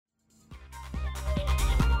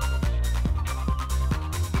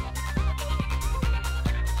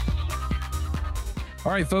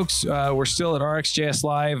All right, folks, we're still at RxJS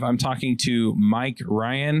Live. I'm talking to Mike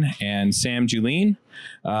Ryan and Sam Julien.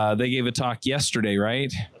 They gave a talk yesterday,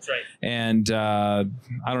 right? That's right. And I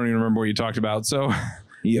don't even remember what you talked about. So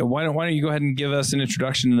yeah, why don't you go ahead and give us an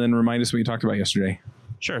introduction and then remind us what you talked about yesterday?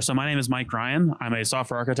 Sure. So my name is Mike Ryan. I'm a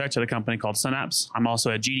software architect at a company called Synapse. I'm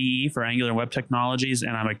also a GDE for Angular and Web Technologies,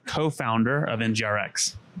 and I'm a co-founder of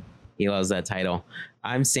NGRX. He loves that title.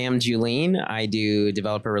 I'm Sam Julien. I do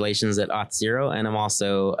developer relations at Auth0, and I'm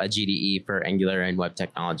also a GDE for Angular and Web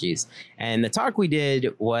Technologies. And the talk we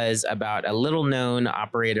did was about a little known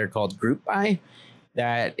operator called group by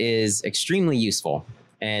that is extremely useful.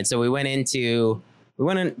 And so we did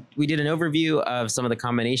an overview of some of the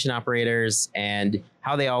combination operators and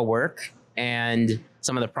how they all work and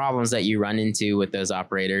some of the problems that you run into with those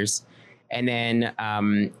operators. And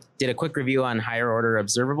then did a quick review on higher order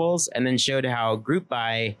observables, and then showed how group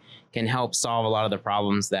by can help solve a lot of the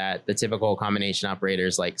problems that the typical combination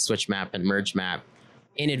operators like switch map and merge map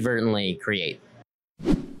inadvertently create.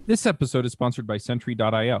 This episode is sponsored by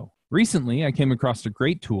Sentry.io. Recently, I came across a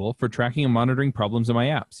great tool for tracking and monitoring problems in my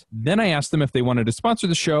apps. Then I asked them if they wanted to sponsor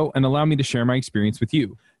the show and allow me to share my experience with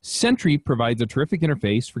you. Sentry provides a terrific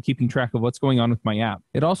interface for keeping track of what's going on with my app.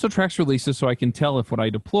 It also tracks releases so I can tell if what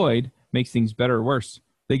I deployed makes things better or worse.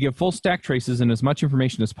 They give full stack traces and as much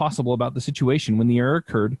information as possible about the situation when the error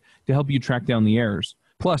occurred to help you track down the errors.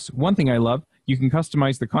 Plus, one thing I love, you can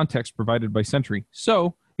customize the context provided by Sentry.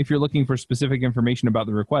 So, if you're looking for specific information about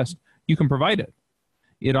the request, you can provide it.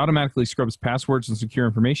 It automatically scrubs passwords and secure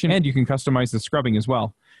information, and you can customize the scrubbing as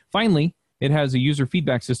well. Finally, it has a user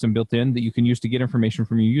feedback system built in that you can use to get information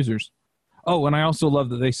from your users. Oh, and I also love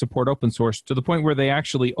that they support open source to the point where they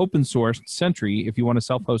actually open sourced Sentry if you want to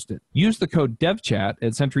self-host it. Use the code devchat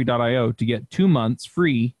at Sentry.io to get 2 months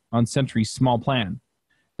free on Sentry's small plan.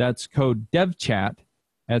 That's code devchat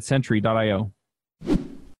at Sentry.io.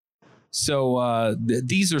 So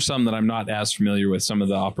these are some that I'm not as familiar with, some of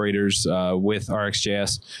the operators with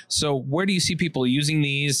RxJS. So where do you see people using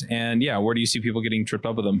these? And yeah, where do you see people getting tripped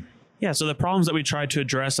up with them? Yeah, so the problems that we tried to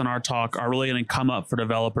address in our talk are really going to come up for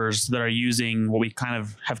developers that are using what we kind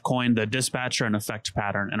of have coined the dispatcher and effect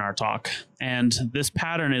pattern in our talk. And this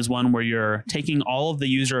pattern is one where you're taking all of the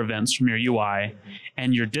user events from your UI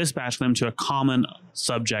and you're dispatching them to a common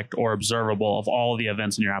subject or observable of all of the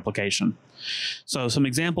events in your application. So some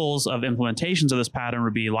examples of implementations of this pattern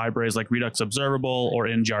would be libraries like Redux Observable or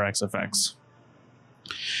NGRX effects.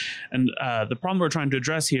 And the problem we're trying to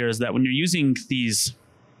address here is that when you're using these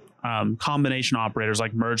combination operators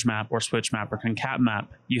like merge map or switch map or concat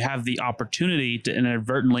map, you have the opportunity to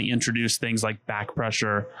inadvertently introduce things like back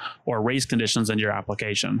pressure or race conditions into your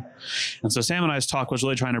application. And so Sam and I's talk was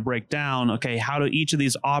really trying to break down, okay, how do each of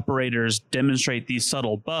these operators demonstrate these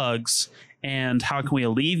subtle bugs, and how can we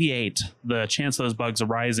alleviate the chance of those bugs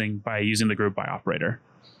arising by using the group by operator?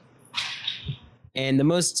 And the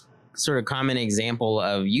most sort of common example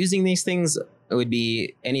of using these things would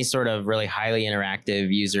be any sort of really highly interactive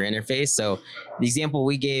user interface. So the example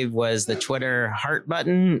we gave was the Twitter heart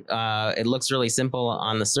button. It looks really simple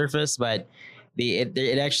on the surface, but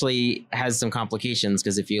it actually has some complications,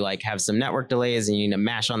 because if you like have some network delays and you need to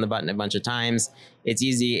mash on the button a bunch of times, it's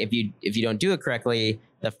easy. If you don't do it correctly,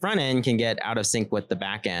 the front end can get out of sync with the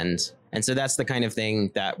back end. And so that's the kind of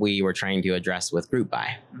thing that we were trying to address with group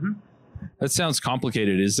by. Mm-hmm. That sounds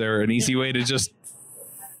complicated. Is there an easy way to just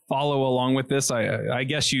follow along with this? I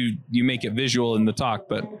guess you make it visual in the talk,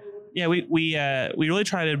 but yeah, we really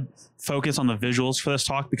try to focus on the visuals for this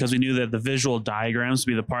talk, because we knew that the visual diagrams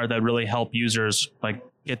would be the part that really help users like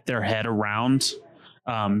get their head around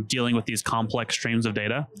dealing with these complex streams of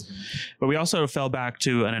data. But we also fell back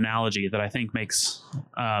to an analogy that I think makes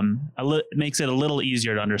it a little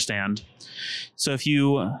easier to understand. So if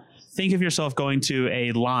you think of yourself going to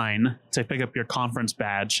a line to pick up your conference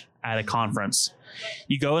badge at a conference.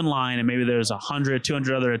 You go in line and maybe there's 100,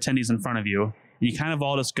 200 other attendees in front of you. And you kind of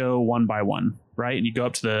all just go one by one, right? And you go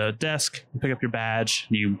up to the desk, you pick up your badge,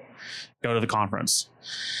 and you go to the conference.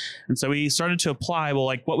 And so we started to apply, well,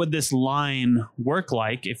 like what would this line work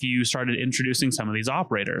like if you started introducing some of these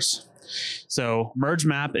operators? So merge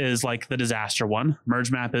map is like the disaster one.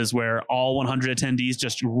 Merge map is where all 100 attendees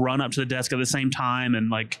just run up to the desk at the same time and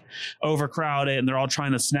like overcrowd it, and they're all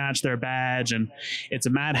trying to snatch their badge, and it's a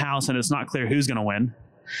madhouse and it's not clear who's going to win.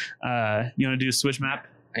 You want to do switch map?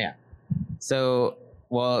 Yeah. So,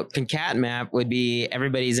 well, concat map would be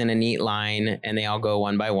everybody's in a neat line and they all go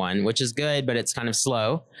one by one, which is good, but it's kind of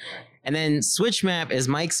slow. And then switch map is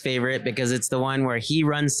Mike's favorite because it's the one where he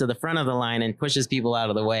runs to the front of the line and pushes people out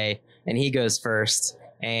of the way, and he goes first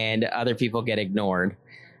and other people get ignored.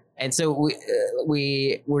 And so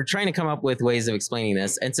we're trying to come up with ways of explaining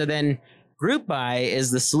this. And so then group by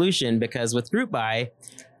is the solution, because with group by,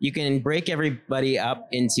 you can break everybody up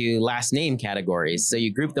into last name categories. So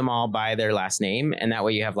you group them all by their last name, and that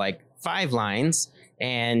way you have like 5 lines,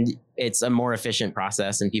 and it's a more efficient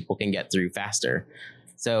process and people can get through faster.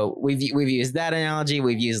 So we've used that analogy.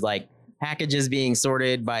 We've used like packages being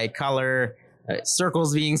sorted by color,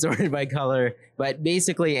 circles being sorted by color. But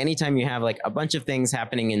basically, anytime you have like a bunch of things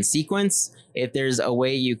happening in sequence, if there's a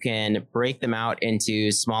way you can break them out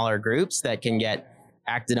into smaller groups that can get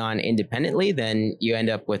acted on independently, then you end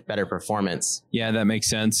up with better performance. Yeah, that makes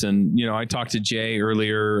sense. And, I talked to Jay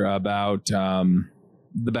earlier about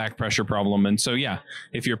the back pressure problem. And so, yeah,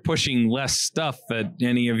 if you're pushing less stuff at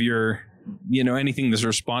any of your, anything that's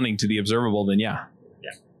responding to the observable, then yeah.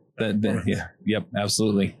 Yep,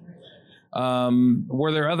 absolutely.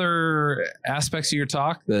 Were there other aspects of your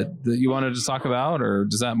talk that you wanted to talk about, or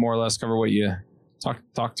does that more or less cover what you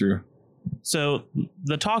talked through? So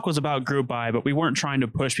the talk was about group by, but we weren't trying to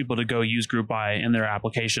push people to go use group by in their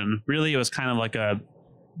application. Really, it was kind of like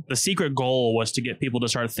the secret goal was to get people to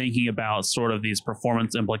start thinking about sort of these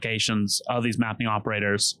performance implications of these mapping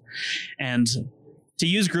operators. And to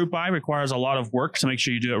use group by requires a lot of work to make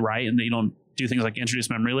sure you do it right and that you don't do things like introduce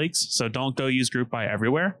memory leaks. So don't go use group by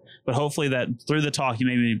everywhere. But hopefully that through the talk, you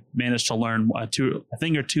maybe managed to learn a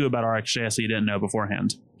thing or two about RxJS that you didn't know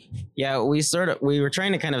beforehand. Yeah, we were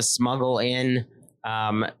trying to kind of smuggle in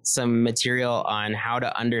some material on how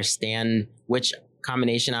to understand which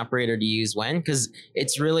combination operator to use when, because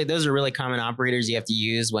those are really common operators you have to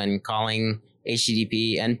use when calling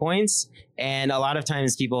HTTP endpoints. And a lot of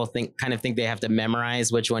times people think they have to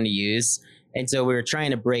memorize which one to use. And so we were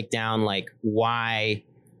trying to break down like why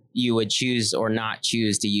you would choose or not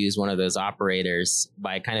choose to use one of those operators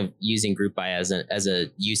by kind of using group by as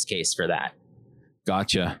a use case for that.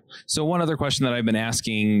 Gotcha. So one other question that I've been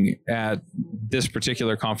asking at this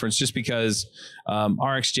particular conference, just because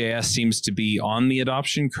RxJS seems to be on the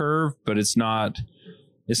adoption curve, but it's not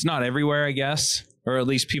everywhere, I guess, or at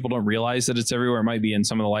least people don't realize that it's everywhere. It might be in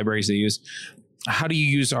some of the libraries they use. How do you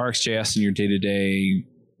use RxJS in your day-to-day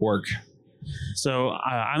work? So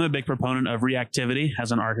I'm a big proponent of reactivity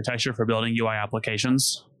as an architecture for building UI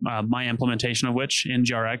applications. My implementation of which in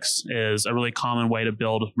GRX is a really common way to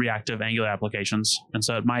build reactive Angular applications. And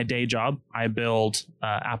so at my day job, I build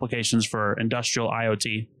applications for industrial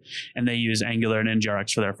IoT, and they use Angular and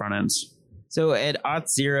NGRX for their front ends. So at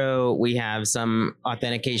Auth0, we have some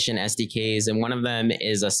authentication SDKs, and one of them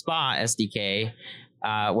is a SPA SDK,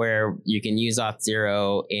 where you can use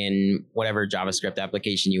Auth0 in whatever JavaScript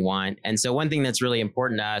application you want. And so one thing that's really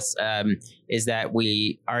important to us is that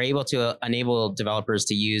we are able to enable developers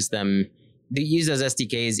to use those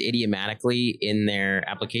SDKs idiomatically in their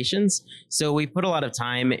applications. So we put a lot of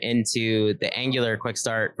time into the Angular Quick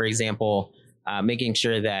Start, for example, making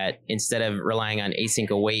sure that instead of relying on async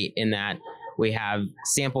await in that, we have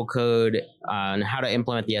sample code on how to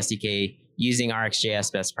implement the SDK using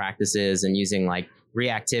RxJS best practices and using like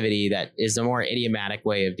reactivity that is a more idiomatic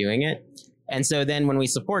way of doing it. And so then when we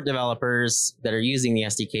support developers that are using the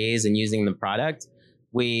SDKs and using the product,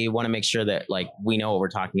 we want to make sure that like we know what we're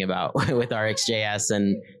talking about with RxJS,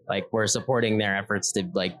 and like we're supporting their efforts to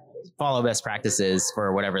like follow best practices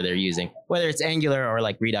for whatever they're using, whether it's Angular or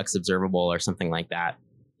like Redux Observable or something like that.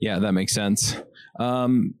 Yeah, that makes sense.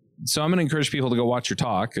 So I'm going to encourage people to go watch your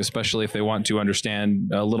talk, especially if they want to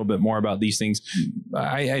understand a little bit more about these things.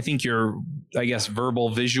 I think your,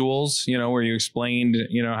 verbal visuals, where you explained,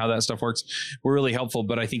 how that stuff works, were really helpful.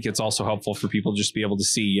 But I think it's also helpful for people just to be able to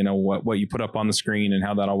see, what you put up on the screen and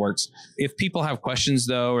how that all works. If people have questions,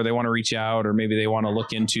 though, or they want to reach out, or maybe they want to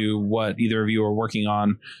look into what either of you are working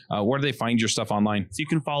on, where do they find your stuff online? So you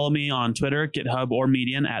can follow me on Twitter, GitHub, or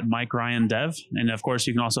Medium at MikeRyanDev. And of course,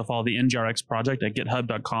 you can also follow the NGRX project at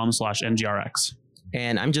github.com/NGRX.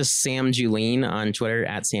 And I'm just Sam Julien on Twitter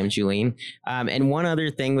at Sam Julien. And one other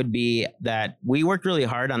thing would be that we worked really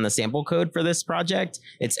hard on the sample code for this project.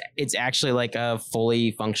 It's actually like a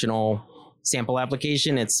fully functional sample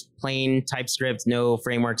application. It's plain TypeScript, no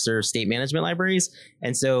frameworks or state management libraries.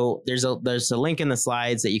 And so there's a link in the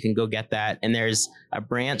slides that you can go get that. And there's a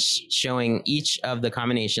branch showing each of the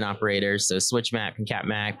combination operators. So switch map, concat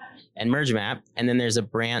map, and merge map. And then there's a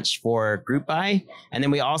branch for group by. And then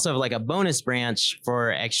we also have like a bonus branch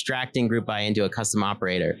for extracting group by into a custom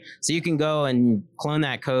operator. So you can go and clone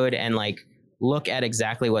that code and like look at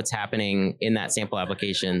exactly what's happening in that sample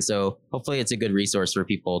application. So hopefully it's a good resource for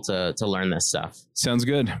people to learn this stuff. Sounds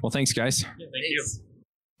good. Well, thanks, guys. Yeah,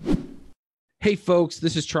 thank you. Hey folks,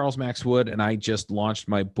 this is Charles Max Wood, and I just launched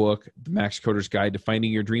my book, The Max Coder's Guide to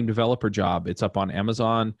Finding Your Dream Developer Job. It's up on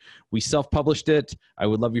Amazon. We self-published it. I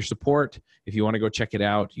would love your support. If you want to go check it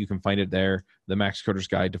out, you can find it there, The Max Coder's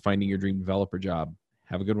Guide to Finding Your Dream Developer Job.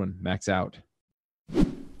 Have a good one. Max out.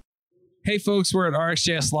 Hey folks, we're at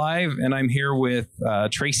RxJS Live, and I'm here with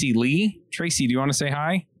Tracy Lee. Tracy, do you want to say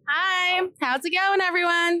hi? Hi, how's it going,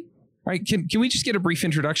 everyone? All right, can we just get a brief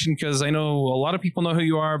introduction? Because I know a lot of people know who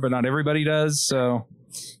you are, but not everybody does. So,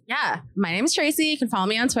 Yeah, my name is Tracy. You can follow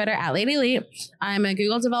me on Twitter at Lady Elite. I'm a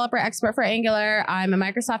Google developer expert for Angular. I'm a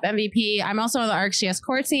Microsoft MVP. I'm also on the RxJS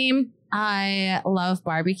core team. I love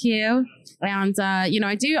barbecue. And,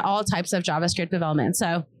 I do all types of JavaScript development.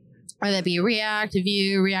 So whether it be React,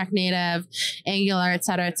 Vue, React Native, Angular, et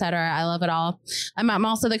cetera, et cetera. I love it all. I'm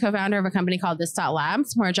also the co-founder of a company called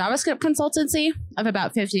This.Labs. We're a JavaScript consultancy of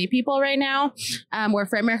about 50 people right now. We're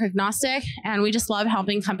framework agnostic, and we just love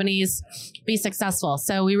helping companies be successful.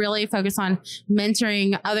 So we really focus on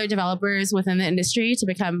mentoring other developers within the industry to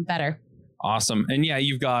become better. Awesome. And yeah,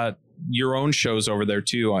 you've got your own shows over there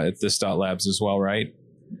too at This.Labs as well, right?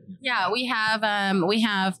 Yeah, we have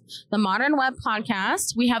the Modern Web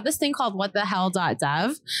podcast. We have this thing called What the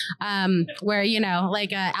Hell.dev, where,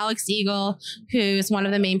 like Alex Eagle, who's one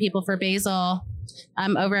of the main people for Bazel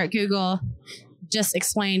over at Google, just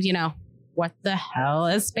explained, what the hell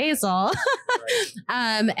is Bazel?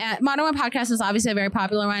 And Modern Web podcast is obviously a very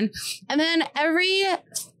popular one. And then every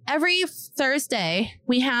Thursday,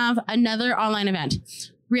 we have another online event.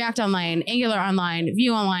 React Online, Angular Online,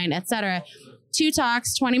 Vue Online, etc. 2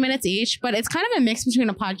 talks, 20 minutes each, but it's kind of a mix between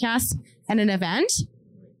a podcast and an event.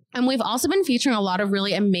 And we've also been featuring a lot of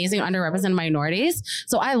really amazing underrepresented minorities.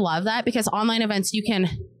 So I love that because online events, you can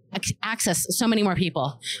access so many more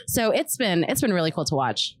people. So it's been really cool to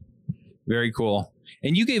watch. Very cool.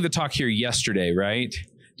 And you gave a talk here yesterday, right? Do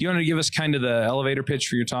you want to give us kind of the elevator pitch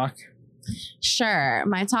for your talk? Sure.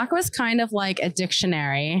 My talk was kind of like a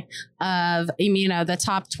dictionary of, the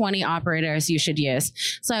top 20 operators you should use.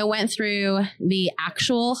 So I went through the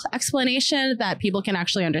actual explanation that people can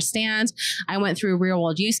actually understand. I went through real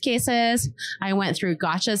world use cases. I went through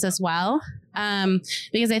gotchas as well.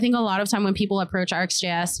 Because I think a lot of time when people approach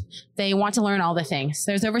RxJS, they want to learn all the things.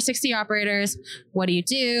 There's over 60 operators. What do you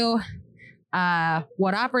do?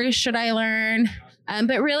 What operators should I learn?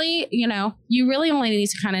 But really, you really only need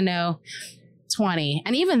to kind of know 20.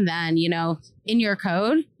 And even then, in your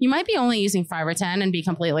code, you might be only using 5 or 10 and be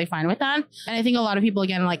completely fine with that. And I think a lot of people,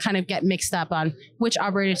 again, kind of get mixed up on which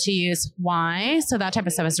operator to use, why. So that type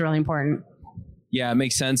of stuff is really important. Yeah, it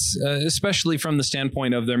makes sense, especially from the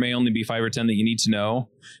standpoint of there may only be 5 or 10 that you need to know,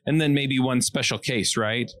 and then maybe one special case,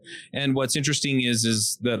 right? And what's interesting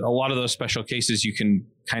is that a lot of those special cases, you can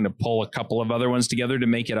kind of pull a couple of other ones together to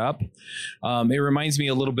make it up. It reminds me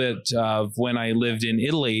a little bit of when I lived in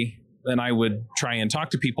Italy, and I would try and talk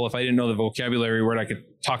to people. If I didn't know the vocabulary word, I could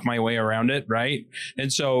talk my way around it, right?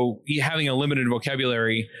 And so having a limited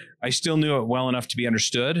vocabulary, I still knew it well enough to be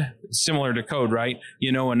understood. Similar to code, right?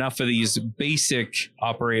 Enough of these basic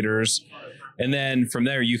operators, and then from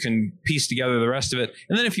there you can piece together the rest of it.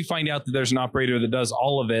 And then if you find out that there's an operator that does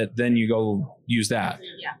all of it, then you go use that.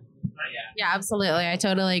 Yeah, absolutely. I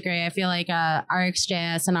totally agree. I feel like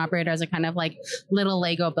RxJS and operators are kind of like little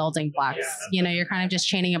Lego building blocks. You're kind of just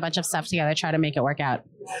chaining a bunch of stuff together, try to make it work out.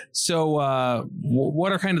 So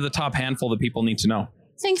what are kind of the top handful that people need to know?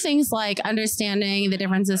 I think things like understanding the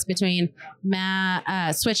differences between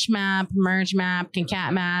switch map, merge map,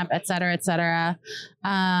 concat map, et cetera, et cetera.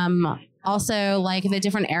 Also, like the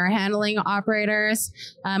different error handling operators,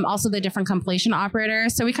 also the different completion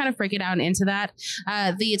operators. So we kind of break it down into that.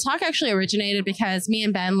 The talk actually originated because me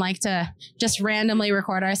and Ben like to just randomly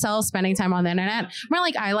record ourselves spending time on the internet. More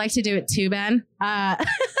like I like to do it too, Ben.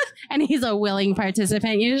 And he's a willing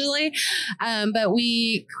participant usually. But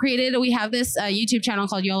we have this YouTube channel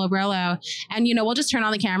called YOLO Brolo. And, we'll just turn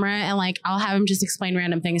on the camera and I'll have him just explain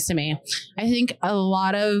random things to me. I think a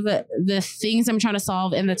lot of the things I'm trying to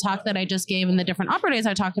solve in the talk that I just gave and the different operators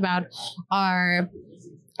I talked about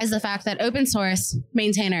is the fact that open source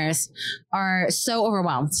maintainers are so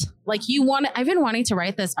overwhelmed. I've been wanting to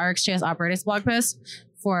write this RxJS operators blog post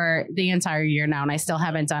for the entire year now, and I still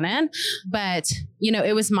haven't done it. But,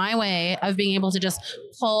 it was my way of being able to just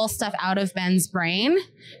pull stuff out of Ben's brain.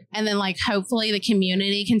 And then hopefully the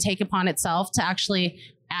community can take upon itself to actually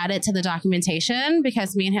add it to the documentation,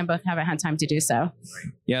 because me and him both haven't had time to do so.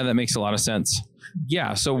 Yeah, that makes a lot of sense.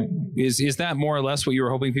 Yeah. So is that more or less what you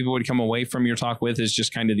were hoping people would come away from your talk with, is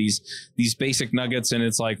just kind of these basic nuggets? And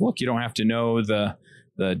it's look, you don't have to know the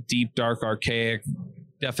deep, dark, archaic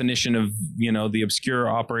definition of, the obscure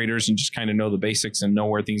operators and just kind of know the basics and know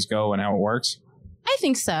where things go and how it works? I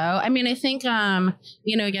think so. I mean, I think,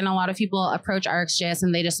 again, a lot of people approach RxJS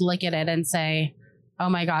and they just look at it and say, oh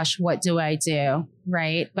my gosh, what do I do?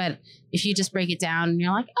 Right. But if you just break it down and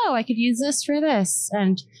you're like, oh, I could use this for this,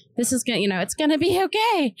 and this is going to, it's going to be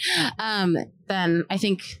okay. Then I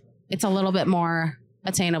think it's a little bit more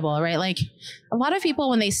attainable, right? Like a lot of people,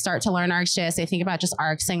 when they start to learn RxJS, they think about just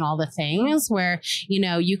Rxing all the things where,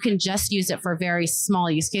 you can just use it for very small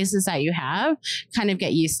use cases that you have, kind of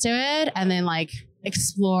get used to it, and then like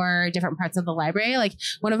explore different parts of the library. Like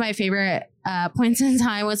one of my favorite points in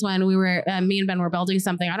time was when we were, me and Ben were building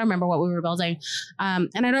something. I don't remember what we were building. And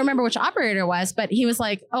I don't remember which operator it was, but he was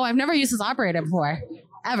like, oh, I've never used this operator before.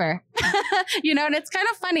 Ever. And it's kind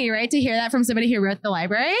of funny, right, to hear that from somebody who wrote the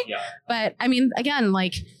library. Yeah. But I mean, again,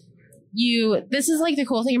 like this is like the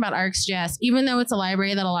cool thing about RxJS, even though it's a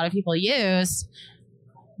library that a lot of people use,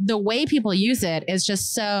 the way people use it is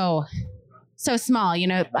just so small.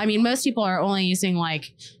 I mean, most people are only using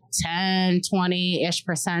like 10,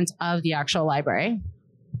 20-ish% of the actual library.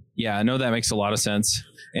 Yeah, I know that makes a lot of sense.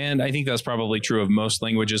 And I think that's probably true of most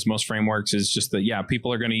languages, most frameworks, is just that,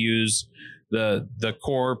 people are going to use the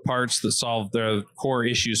core parts that solve the core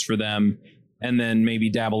issues for them, and then maybe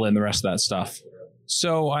dabble in the rest of that stuff.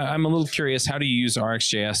 So I'm a little curious, how do you use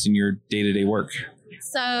RxJS in your day-to-day work?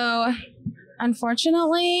 So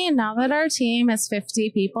unfortunately, now that our team is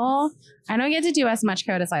 50 people, I don't get to do as much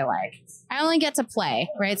code as I like. I only get to play,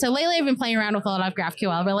 right? So lately I've been playing around with a lot of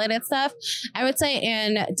GraphQL related stuff. I would say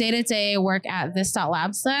in day-to-day work at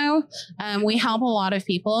this.labs though, we help a lot of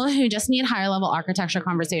people who just need higher level architecture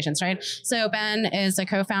conversations, right? So Ben is a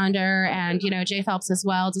co-founder, and, Jay Phelps as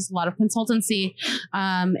well, does a lot of consultancy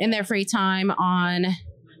in their free time on,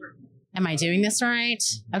 am I doing this right?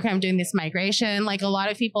 Okay, I'm doing this migration. Like a lot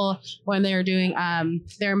of people, when they're doing,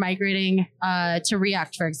 they're migrating to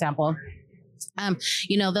React, for example.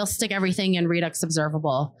 They'll stick everything in Redux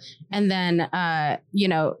observable. And then,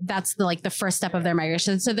 that's the first step of their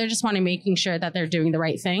migration. So they're just making sure that they're doing the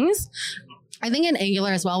right things. I think in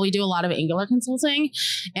Angular as well, we do a lot of Angular consulting.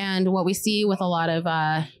 And what we see with a lot of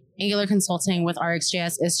Angular consulting with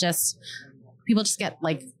RxJS is just people just get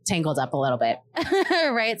tangled up a little bit,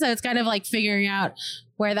 right? So it's kind of like figuring out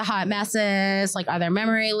where the hot mess is, are there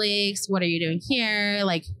memory leaks? What are you doing here?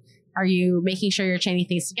 Are you making sure you're chaining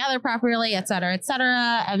things together properly, et cetera,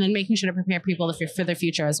 and then making sure to prepare people for the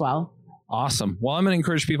future as well. Awesome. Well, I'm going to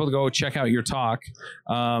encourage people to go check out your talk.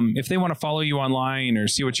 If they want to follow you online or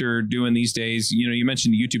see what you're doing these days, you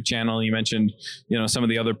mentioned the YouTube channel, you mentioned, some of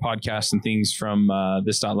the other podcasts and things from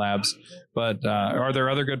this.labs, but are there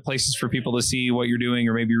other good places for people to see what you're doing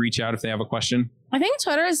or maybe reach out if they have a question? I think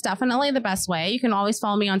Twitter is definitely the best way. You can always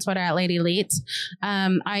follow me on Twitter at Lady Elite.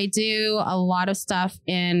 I do a lot of stuff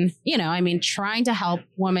in, trying to help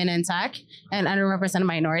women in tech and underrepresented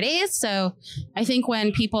minorities. So I think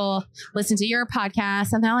when people listen to your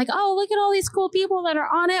podcast and they're like, oh, look at all these cool people that are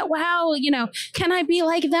on it. Wow. Can I be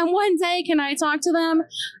like them one day? Can I talk to them?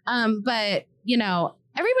 But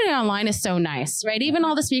everybody online is so nice, right? Even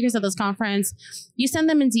all the speakers at this conference, you send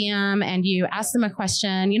them a DM and you ask them a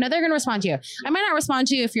question, they're going to respond to you. I might not respond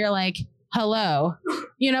to you if you're like, hello,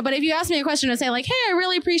 but if you ask me a question and say like, hey, I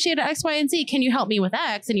really appreciate X, Y, and Z. Can you help me with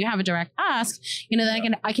X? And you have a direct ask,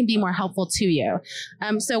 then I can be more helpful to you.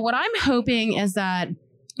 So what I'm hoping is that,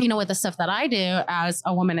 with the stuff that I do as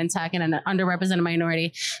a woman in tech and an underrepresented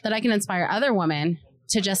minority, that I can inspire other women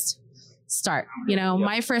to just start.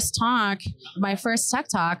 My first tech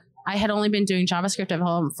talk, I had only been doing JavaScript at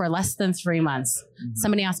home for less than 3 months. Mm-hmm.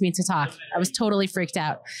 Somebody asked me to talk. I was totally freaked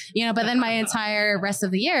out, but then my entire rest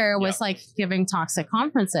of the year was giving talks at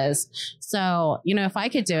conferences. So, if I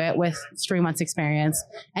could do it with 3 months experience,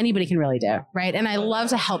 anybody can really do, right? And I love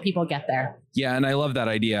to help people get there. Yeah. And I love that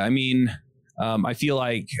idea. I mean, I feel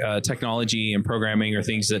like technology and programming are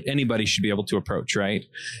things that anybody should be able to approach, right?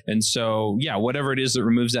 And so, whatever it is that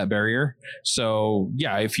removes that barrier. So,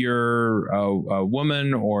 if you're a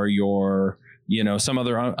woman or you're, some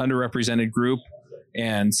other underrepresented group,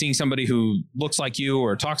 and seeing somebody who looks like you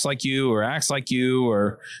or talks like you or acts like you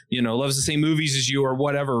or, loves the same movies as you or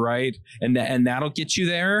whatever, right? And that'll get you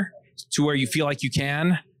there to where you feel like you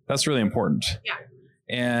can. That's really important. Yeah.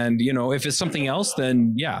 And, if it's something else,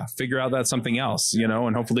 then figure out that's something else,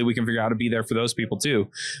 and hopefully we can figure out how to be there for those people too.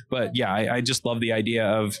 But I just love the idea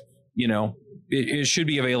of, it should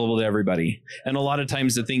be available to everybody. And a lot of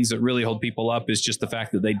times the things that really hold people up is just the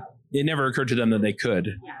fact that it never occurred to them that they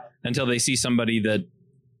could until they see somebody that,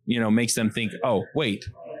 makes them think, oh, wait,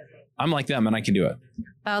 I'm like them and I can do it.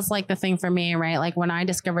 That was the thing for me, right? When I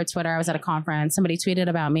discovered Twitter, I was at a conference, somebody tweeted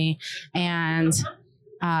about me and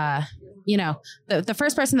you know, the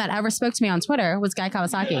first person that ever spoke to me on Twitter was Guy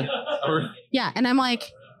Kawasaki. Yeah. And I'm like,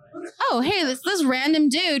 oh, hey, this random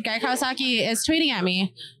dude, Guy Kawasaki, is tweeting at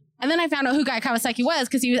me. And then I found out who Guy Kawasaki was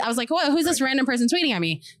because I was like, whoa, who's this random person tweeting at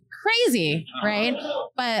me? Crazy, right?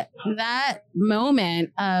 But that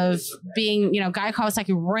moment of being, you know, Guy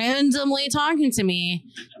Kawasaki randomly talking to me,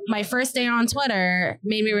 my first day on Twitter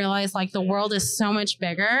made me realize like the world is so much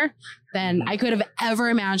bigger than I could have ever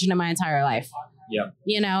imagined in my entire life. Yeah.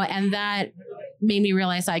 You know, and that made me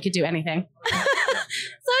realize I could do anything. So,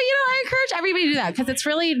 you know, I encourage everybody to do that because it's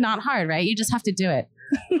really not hard, right? You just have to do it.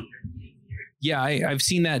 Yeah, I've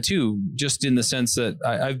seen that too, just in the sense that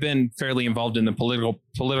I've been fairly involved in the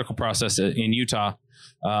political process in Utah.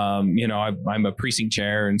 You know, I'm a precinct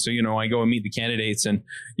chair. And so, you know, I go and meet the candidates and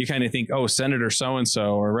you kind of think, oh, Senator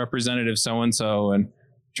so-and-so or Representative so-and-so. And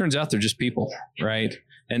turns out they're just people, right?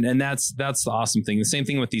 And that's the awesome thing. The same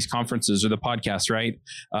thing with these conferences or the podcasts, right?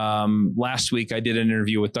 Last week I did an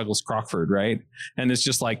interview with Douglas Crockford, right? And it's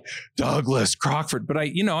just like Douglas Crockford. But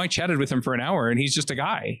I chatted with him for an hour and he's just a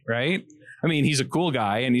guy, right? I mean, he's a cool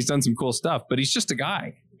guy and he's done some cool stuff, but he's just a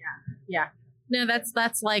guy. Yeah. No,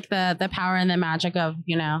 that's like the power and the magic of,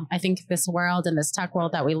 you know, I think this world and this tech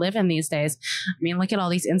world that we live in these days. I mean, look at all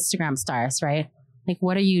these Instagram stars, right? Like,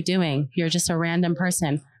 what are you doing? You're just a random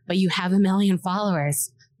person, but you have 1 million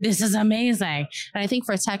followers. This is amazing. And I think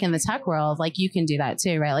for tech in the tech world, like you can do that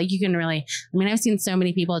too, right? Like you can really, I mean, I've seen so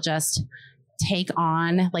many people just take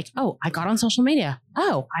on like, oh, I got on social media.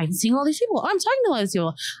 Oh, I'm seeing all these people. Oh, I'm talking to all these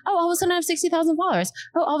people. Oh, all of a sudden I have 60,000 followers.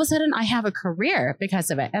 Oh, all of a sudden I have a career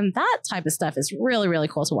because of it. And that type of stuff is really, really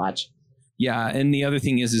cool to watch. Yeah. And the other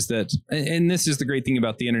thing is that, and this is the great thing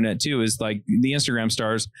about the internet too, is like the Instagram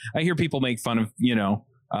stars. I hear people make fun of, you know,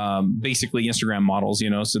 basically Instagram models, you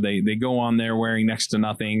know, so they go on there wearing next to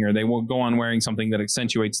nothing, or they will go on wearing something that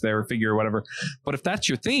accentuates their figure or whatever. But if that's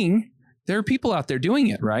your thing, there are people out there doing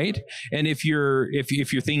it, right? And if your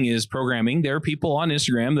thing is programming, there are people on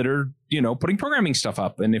Instagram that are, you know, putting programming stuff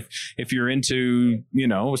up. And if you're into, you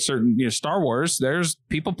know, a certain, you know, Star Wars, there's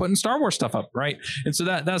people putting Star Wars stuff up, right? And so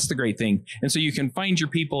that's the great thing. And so you can find your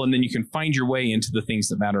people, and then you can find your way into the things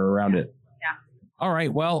that matter around it. Yeah. All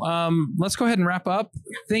right. Well, let's go ahead and wrap up.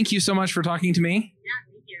 Thank you so much for talking to me. Yeah,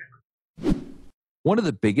 thank you. One of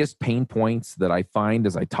the biggest pain points that I find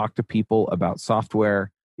as I talk to people about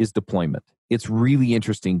software is deployment. It's really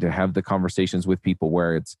interesting to have the conversations with people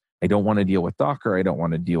where it's, I don't want to deal with Docker. I don't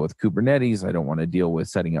want to deal with Kubernetes. I don't want to deal with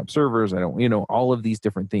setting up servers. I don't, you know, all of these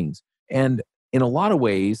different things. And in a lot of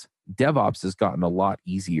ways, DevOps has gotten a lot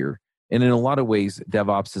easier. And in a lot of ways,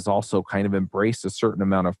 DevOps has also kind of embraced a certain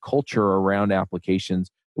amount of culture around applications,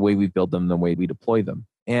 the way we build them, the way we deploy them.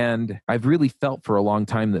 And I've really felt for a long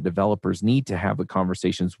time that developers need to have the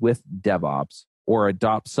conversations with DevOps or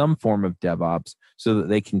adopt some form of DevOps so that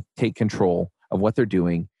they can take control of what they're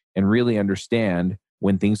doing and really understand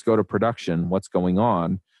when things go to production, what's going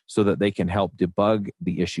on, so that they can help debug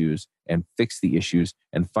the issues and fix the issues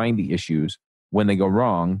and find the issues when they go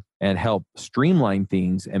wrong and help streamline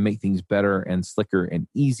things and make things better and slicker and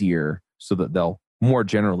easier so that they'll more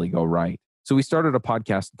generally go right. So we started a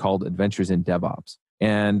podcast called Adventures in DevOps.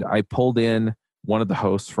 And I pulled in one of the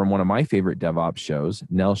hosts from one of my favorite DevOps shows,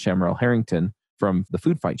 Nell Shamrell Harrington, from the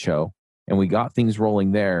Food Fight Show, and we got things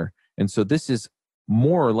rolling there. And so this is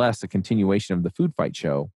more or less a continuation of the Food Fight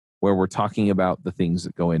Show, where we're talking about the things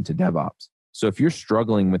that go into DevOps. So if you're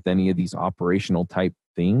struggling with any of these operational type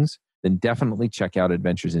things, then definitely check out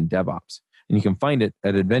Adventures in DevOps. And you can find it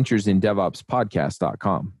at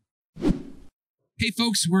adventuresindevopspodcast.com. Hey,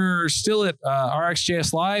 folks, we're still at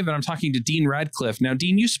RxJS Live, and I'm talking to Dean Radcliffe. Now,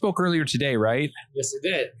 Dean, you spoke earlier today, right? Yes, I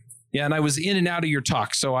did. Yeah, and I was in and out of your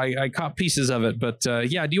talk, so I caught pieces of it. But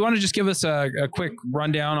yeah, do you want to just give us a quick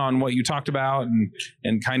rundown on what you talked about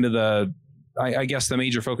and kind of I guess the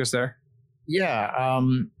major focus there? Yeah.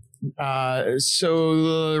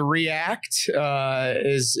 So React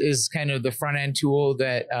is kind of the front end tool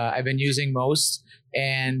that I've been using most,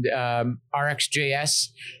 and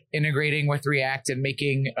RxJS integrating with React and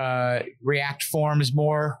making React forms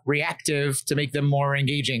more reactive to make them more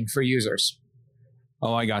engaging for users.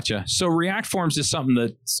 Oh, I gotcha. So React Forms is something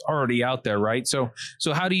that's already out there, right? So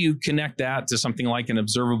how do you connect that to something like an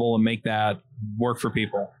observable and make that work for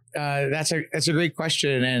people? That's a great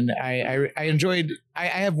question, and I enjoyed. I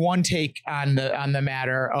have one take on the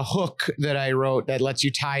matter, a hook that I wrote that lets you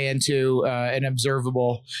tie into an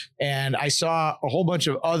observable, and I saw a whole bunch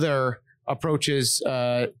of other approaches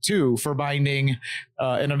too for binding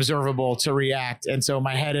an observable to React, and so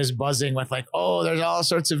my head is buzzing with like, oh, there's all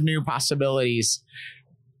sorts of new possibilities.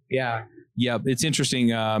 Yeah. Yeah, it's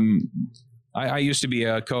interesting. I used to be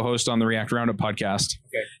a co-host on the React Roundup podcast.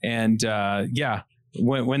 Okay. And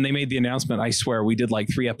when they made the announcement, I swear we did like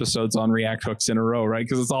 3 episodes on React hooks in a row, right?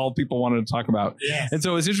 Because it's all people wanted to talk about. Yes. And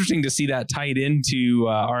so it's interesting to see that tied into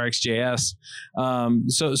RxJS.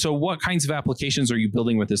 So what kinds of applications are you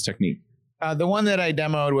building with this technique? The one that I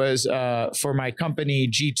demoed was for my company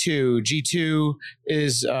G2. G2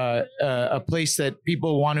 is a place that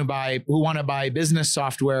people who want to buy business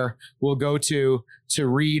software will go to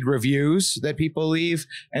read reviews that people leave.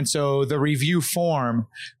 And so the review form,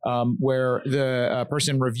 where the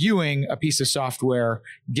person reviewing a piece of software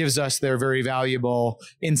gives us their very valuable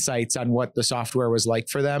insights on what the software was like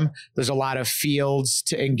for them. There's a lot of fields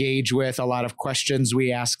to engage with, a lot of questions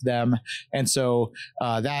we ask them. And so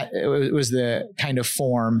that it was the kind of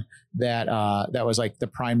form that was like the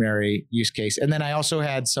primary use case. And then I also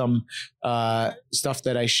had some stuff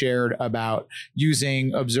that I shared about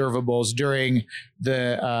using observables during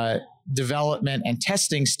the development and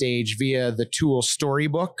testing stage via the tool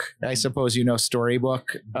Storybook. I suppose you know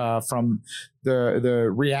Storybook from the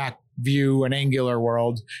React, Vue, and Angular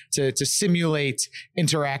world to simulate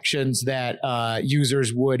interactions that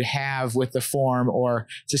users would have with the form, or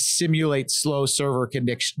to simulate slow server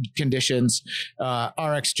conditions.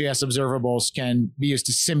 RxJS observables can be used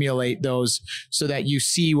to simulate those so that you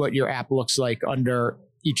see what your app looks like under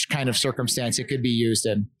each kind of circumstance it could be used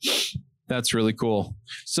in. That's really cool.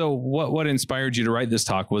 So what inspired you to write this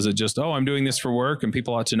talk? Was it just, I'm doing this for work and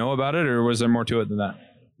people ought to know about it, or was there more to it than that?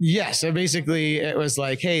 Yes. So basically it was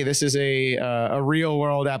like, hey, this is a real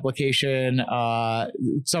world application.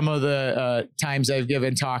 Some of the times I've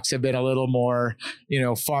given talks have been a little more,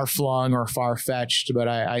 far flung or far fetched, but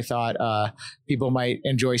I thought people might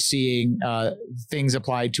enjoy seeing things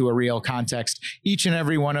applied to a real context. Each and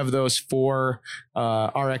every one of those 4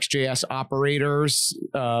 RxJS operators,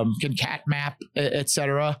 concat map, et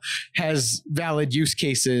cetera, has valid use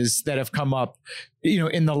cases that have come up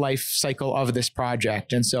in the life cycle of this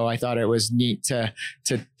project. And so I thought it was neat to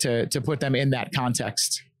put them in that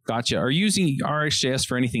context. Gotcha. Are you using RxJS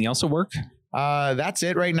for anything else at work? That's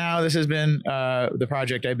it right now. This has been the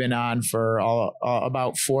project I've been on for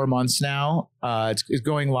about 4 months now. It's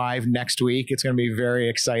going live next week. It's going to be very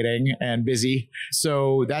exciting and busy.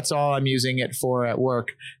 So that's all I'm using it for at work.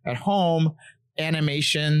 At home,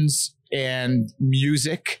 animations and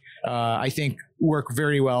music, I think, work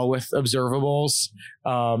very well with observables.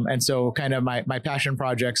 And so kind of my passion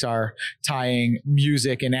projects are tying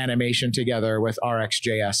music and animation together with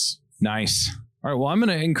RxJS. Nice. All right. Well, I'm going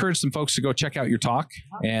to encourage some folks to go check out your talk.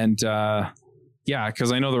 And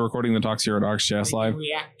because I know they're recording the talks here at RxJS Live.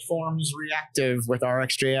 React forms reactive with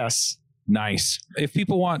RxJS. Nice. If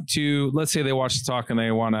people want to, let's say they watch the talk and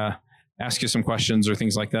they want to ask you some questions or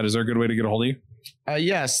things like that, is there a good way to get a hold of you?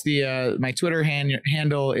 Yes, my Twitter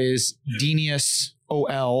handle is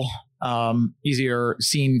DeniusOL. Easier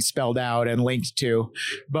seen, spelled out, and linked to.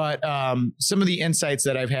 But some of the insights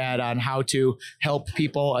that I've had on how to help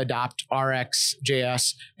people adopt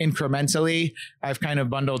RxJS incrementally, I've kind of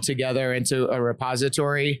bundled together into a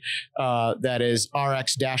repository that is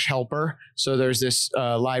Rx-Helper. So there's this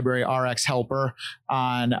library Rx Helper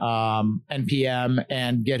on NPM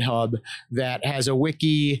and GitHub that has a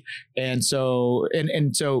wiki, and so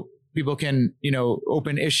people can,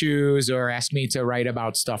 open issues or ask me to write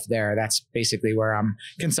about stuff there. That's basically where I'm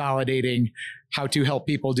consolidating how to help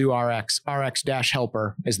people do Rx.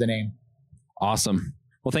 Rx-Helper is the name. Awesome.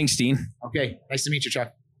 Well, thanks, Dean. Okay. Nice to meet you,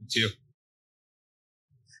 Chuck. You too.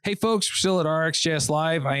 Hey, folks, we're still at RxJS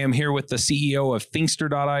Live. I am here with the CEO of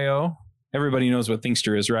Thinkster.io. Everybody knows what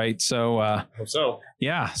Thinkster is, right? So,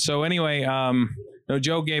 yeah. So anyway,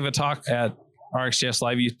 Joe gave a talk at RxJS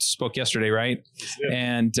Live. You spoke yesterday, right? Yeah.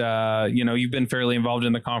 And, you've been fairly involved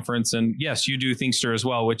in the conference, and yes, you do Thinkster as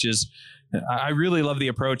well, which is, I really love the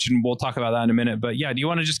approach, and we'll talk about that in a minute. But yeah, do you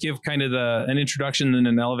want to just give kind of an introduction and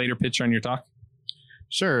an elevator pitch on your talk?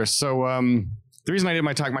 Sure. So, the reason I did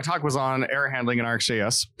my talk was on error handling in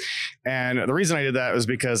RxJS. And the reason I did that was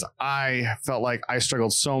because I felt like I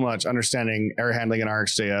struggled so much understanding error handling in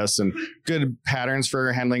RxJS and good patterns for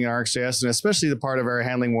error handling in RxJS, and especially the part of error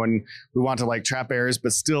handling when we want to trap errors,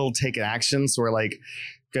 but still take an action. So we're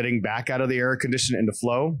getting back out of the error condition into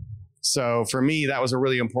flow. So for me, that was a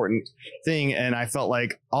really important thing. And I felt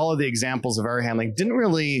like all of the examples of error handling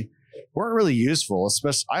weren't really useful.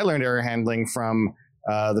 Especially, I learned error handling from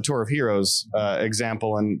the Tour of Heroes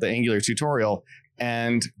example and the Angular tutorial,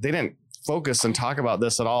 and they didn't focus and talk about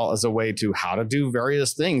this at all as a way to how to do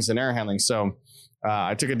various things in error handling. So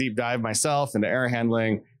I took a deep dive myself into error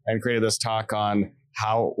handling and created this talk on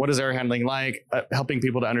what is error handling like, helping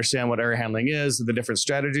people to understand what error handling is, the different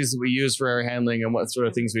strategies that we use for error handling, and what sort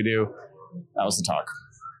of things we do. That was the talk.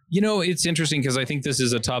 You know, it's interesting because I think this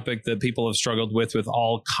is a topic that people have struggled with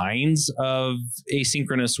all kinds of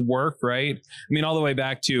asynchronous work, right? I mean, all the way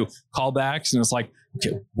back to callbacks, and it's like,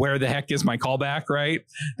 okay, where the heck is my callback, right?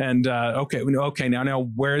 And okay, now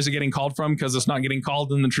where is it getting called from? Because it's not getting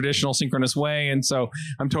called in the traditional synchronous way, and so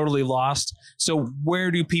I'm totally lost. So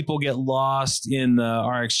where do people get lost in the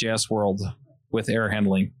RxJS world with error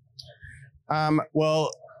handling?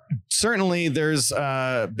 Well, certainly there's,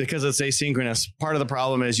 because it's asynchronous, part of the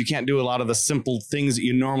problem is you can't do a lot of the simple things that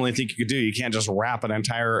you normally think you could do. You can't just wrap an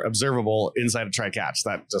entire observable inside a try catch.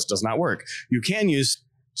 That just does not work. You can use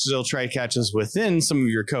still try catches within some of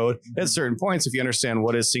your code at certain points if you understand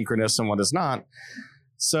what is synchronous and what is not.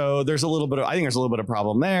 So there's a little bit of, I think there's a little bit of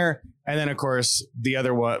problem there. And then of course, the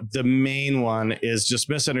other one, the main one is just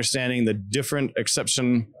misunderstanding the different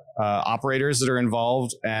exception operators that are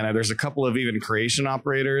involved. And there's a couple of even creation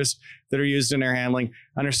operators that are used in error handling,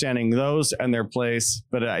 understanding those and their place.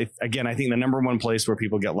 But again, I think the number one place where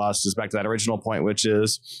people get lost is back to that original point, which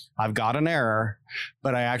is I've got an error,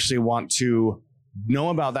 but I actually want to know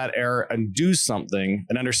about that error and do something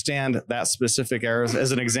and understand that specific error.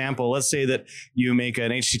 As an example, let's say that you make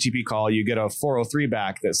an HTTP call, you get a 403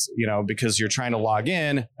 back that's, because you're trying to log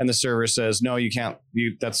in and the server says, no, you can't,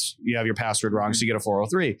 you have your password wrong. So you get a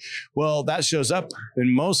 403. Well, that shows up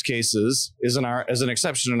in most cases as an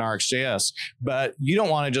exception in RxJS, but you don't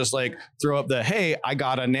want to just like throw up the, hey, I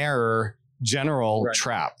got an error general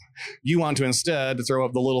trap. You want to instead throw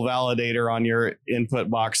up the little validator on your input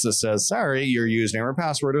box that says, sorry, your username or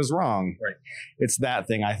password is wrong. Right. It's that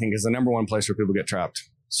thing, I think, is the number one place where people get trapped.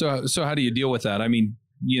 So how do you deal with that? I mean,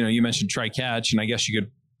 you mentioned try catch, and I guess you could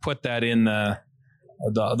put that in the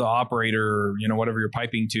operator, whatever you're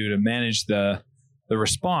piping to manage the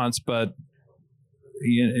response, but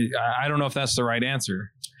I don't know if that's the right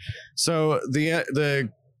answer. So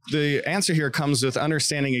the answer here comes with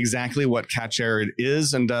understanding exactly what catch error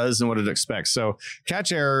is and does and what it expects. So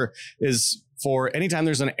catch error is for anytime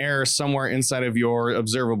there's an error somewhere inside of your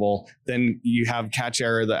observable, then you have catch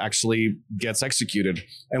error that actually gets executed.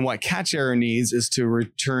 And what catch error needs is to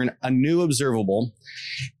return a new observable.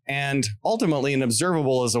 And ultimately, an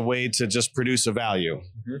observable is a way to just produce a value.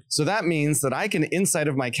 Mm-hmm. So that means that I can, inside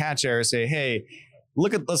of my catch error, say, hey,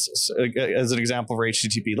 look at this as an example for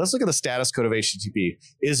HTTP. Let's look at the status code of HTTP.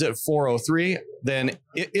 Is it 403? Then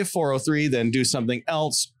if 403, then do something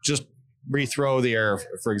else. Just rethrow the error,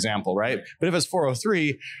 for example, right? But if it's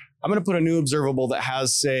 403, I'm going to put a new observable that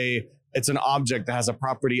has, say, it's an object that has a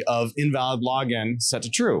property of invalid login set to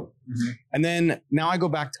true. Mm-hmm. And then now I go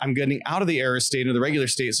back, I'm getting out of the error state into the regular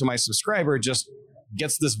state. So my subscriber just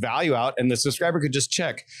gets this value out, and the subscriber could just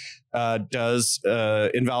check, does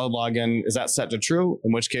invalid login, is that set to true?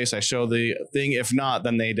 In which case I show the thing. If not,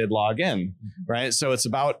 then they did log in, right? So it's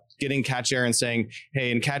about getting catch error and saying,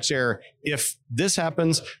 hey, in catch error, if this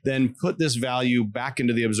happens, then put this value back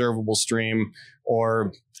into the observable stream,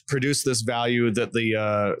 or produce this value that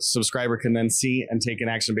the subscriber can then see and take an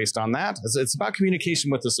action based on that. It's about communication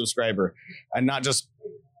with the subscriber and not just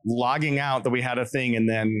logging out that we had a thing and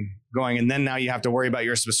then going, and then now you have to worry about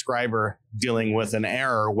your subscriber dealing with an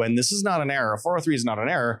error when this is not an error. 403 is not an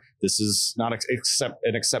error. This is not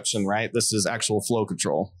an exception, right? This is actual flow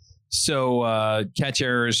control. So catch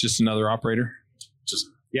error is just another operator?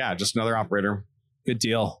 Just another operator. Good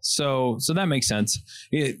deal. So that makes sense.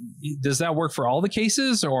 Does that work for all the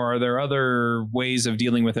cases, or are there other ways of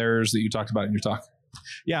dealing with errors that you talked about in your talk?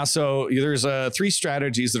 Yeah, so there's 3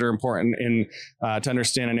 strategies that are important in to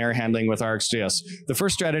understand an error handling with RxJS. The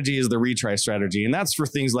first strategy is the retry strategy, and that's for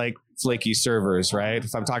things like flaky servers, right?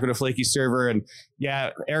 If I'm talking to a flaky server and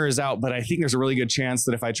error is out, but I think there's a really good chance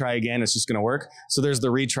that if I try again, it's just going to work. So there's the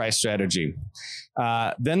retry strategy.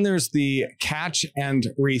 Then there's the catch and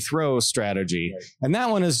rethrow strategy. And that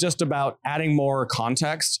one is just about adding more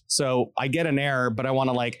context. So I get an error, but I want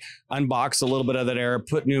to unbox a little bit of that error,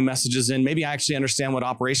 put new messages in. Maybe I actually understand what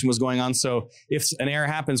operation was going on. So if an error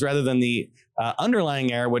happens, rather than the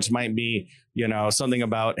underlying error, which might be, something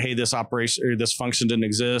about, hey, this operation or this function didn't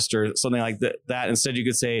exist or something like that. Instead, you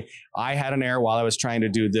could say, I had an error while I was trying to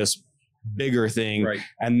do this bigger thing, right?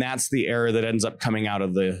 And that's the error that ends up coming out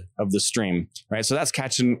of the stream, right? So that's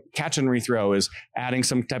catch and rethrow, is adding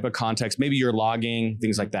some type of context. Maybe you're logging,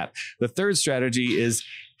 things like that. The third strategy is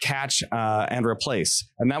catch and replace,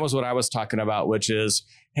 and that was what I was talking about, which is,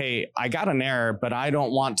 hey, I got an error, but I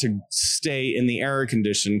don't want to stay in the error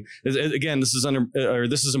condition. Again, this is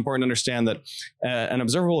important to understand that an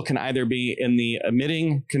observable can either be in the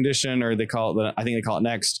emitting condition, or I think they call it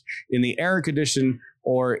next, in the error condition,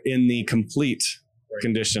 or in the complete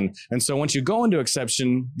condition. And so once you go into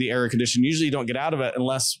exception, the error condition, usually you don't get out of it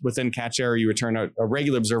unless within catch error you return a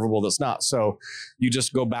regular observable that's not. So you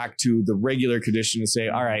just go back to the regular condition and say,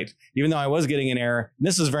 all right, even though I was getting an error,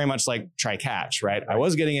 this is very much like try catch, right? I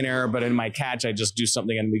was getting an error, but in my catch, I just do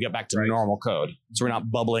something and we get back to normal code. So we're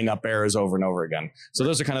not bubbling up errors over and over again. So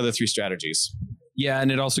those are kind of the three strategies. Yeah,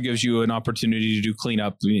 and it also gives you an opportunity to do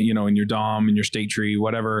cleanup, you know, in your DOM, in your state tree,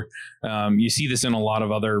 whatever. You see this in a lot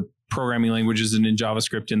of other programming languages and in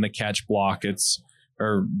JavaScript in the catch block,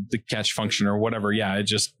 or the catch function or whatever. Yeah, it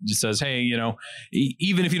just says, hey, you know,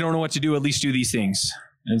 even if you don't know what to do, at least do these things.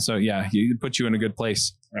 And so, yeah, it puts you in a good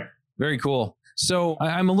place. Right. Very cool. So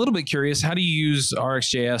I'm a little bit curious, how do you use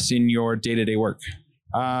RxJS in your day-to-day work?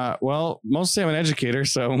 Well, mostly I'm an educator,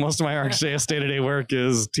 so most of my RxJS day-to-day work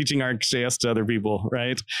is teaching RxJS to other people,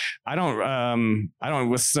 right? I don't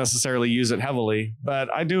necessarily use it heavily, but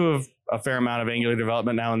I do a fair amount of Angular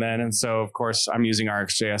development now and then, and so of course I'm using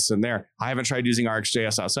RxJS in there. I haven't tried using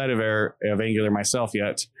RxJS outside of Angular myself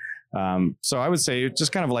yet. So I would say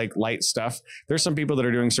just kind of like light stuff. There's some people that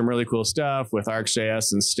are doing some really cool stuff with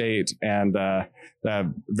RxJS and state and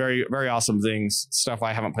very, very awesome things, stuff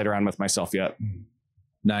I haven't played around with myself yet.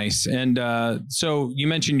 Nice. And so you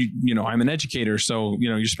mentioned, you know, I'm an educator. So, you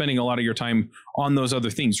know, you're spending a lot of your time on those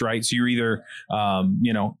other things, right? So you're either,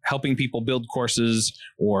 you know, helping people build courses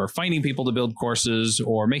or finding people to build courses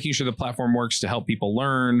or making sure the platform works to help people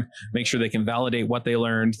learn, make sure they can validate what they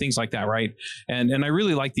learned, things like that, right? And I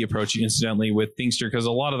really like the approach, incidentally, with Thinkster, because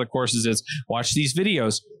a lot of the courses is watch these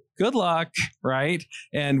videos. Good luck, right?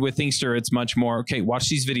 And with Thinkster, it's much more, okay, watch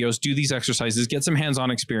these videos, do these exercises, get some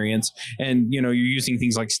hands-on experience. And, you know, you're using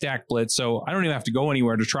things like Stack Blitz, so I don't even have to go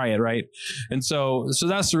anywhere to try it, right? And so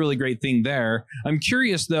that's a really great thing there. I'm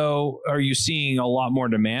curious, though, are you seeing a lot more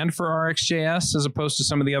demand for RxJS as opposed to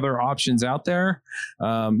some of the other options out there?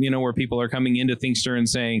 You know, where people are coming into Thinkster and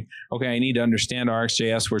saying, okay, I need to understand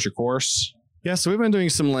RxJS, where's your course? Yeah, so we've been doing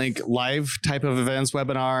some like live type of events,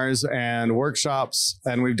 webinars and workshops,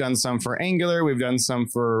 and we've done some for Angular. We're in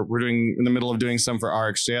the middle of doing some for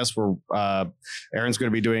RxJS, where Aaron's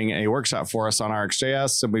going to be doing a workshop for us on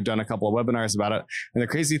RxJS, and we've done a couple of webinars about it. And the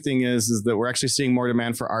crazy thing is that we're actually seeing more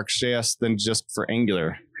demand for RxJS than just for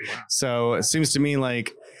Angular. So it seems to me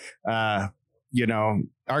like, you know,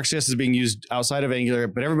 RxJS is being used outside of Angular,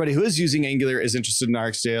 but everybody who is using Angular is interested in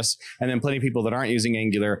RxJS. And then plenty of people that aren't using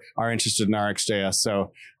Angular are interested in RxJS.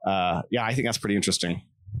 So yeah, I think that's pretty interesting.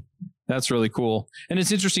 That's really cool. And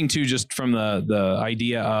it's interesting too, just from the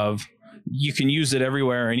idea of you can use it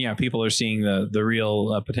everywhere. And yeah, people are seeing the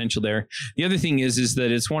real potential there. The other thing is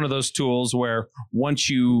that it's one of those tools where once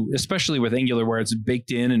you, especially with Angular, where it's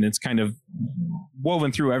baked in and it's kind of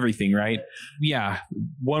woven through everything, right? Yeah.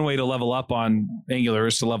 One way to level up on Angular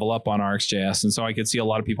is to level up on RxJS. And so I could see a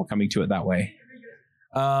lot of people coming to it that way.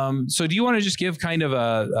 So do you want to just give kind of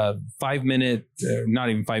a 5-minute, not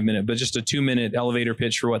even 5-minute, but just a 2-minute elevator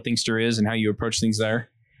pitch for what Thinkster is and how you approach things there?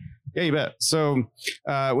 Yeah, you bet. So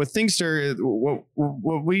with Thinkster,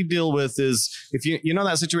 what we deal with is if you know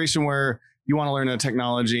that situation where you want to learn a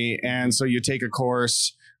technology and so you take a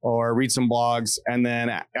course or read some blogs and then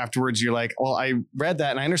afterwards you're like, well, I read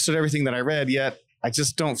that and I understood everything that I read, yet I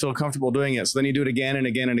just don't feel comfortable doing it. So then you do it again and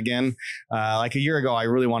again and again. Like a year ago, I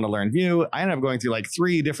really wanted to learn Vue. I ended up going through like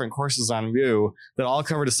 3 different courses on Vue that all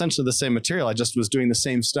covered essentially the same material. I just was doing the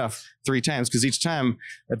same stuff 3 times because each time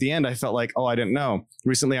at the end, I felt like, oh, I didn't know.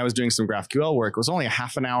 Recently, I was doing some GraphQL work. It was only a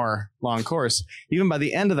half an hour long course. Even by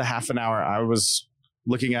the end of the half an hour, I was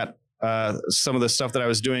looking at some of the stuff that I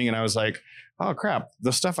was doing and I was like, oh crap,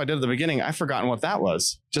 the stuff I did at the beginning, I've forgotten what that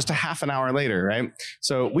was just a half an hour later, right?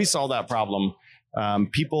 So we solved that problem.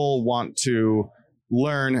 People want to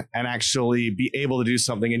learn and actually be able to do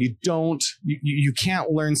something, and you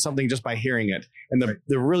can't learn something just by hearing it. And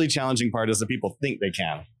the really challenging part is that people think they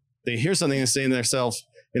can. They hear something and say to themselves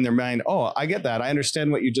in their mind, oh, I get that. I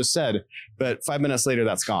understand what you just said. But 5 minutes later,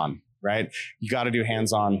 that's gone, right? You got to do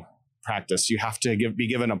hands-on practice. You have to be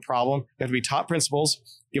given a problem. You have to be taught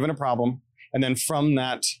principles, given a problem, and then from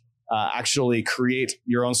that, actually create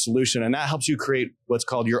your own solution. And that helps you create what's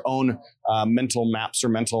called your own mental maps or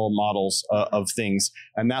mental models of things.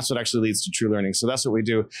 And that's what actually leads to true learning. So that's what we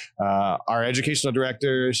do. Our educational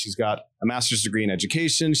director, she's got a master's degree in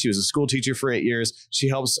education. She was a school teacher for 8 years. She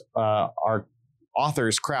helps our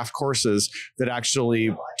authors craft courses that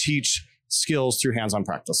actually teach skills through hands-on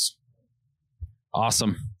practice.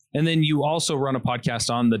 Awesome. And then you also run a podcast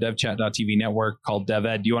on the devchat.tv network called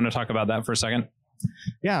DevEd. Do you want to talk about that for a second?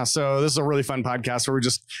 Yeah, so this is a really fun podcast where we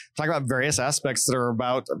just talk about various aspects that are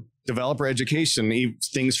about developer education,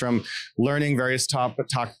 things from learning various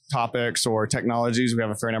topics or technologies. We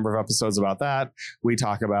have a fair number of episodes about that. We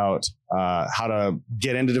talk about how to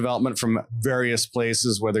get into development from various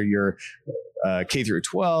places, whether you're K through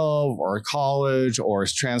 12 or college or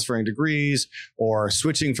transferring degrees or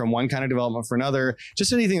switching from one kind of development for another,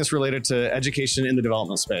 just anything that's related to education in the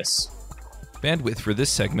development space. Bandwidth for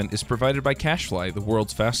this segment is provided by CacheFly, the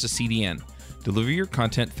world's fastest CDN. Deliver your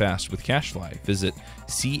content fast with CacheFly. Visit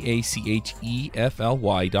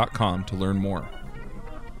CACHEFLY.com to learn more.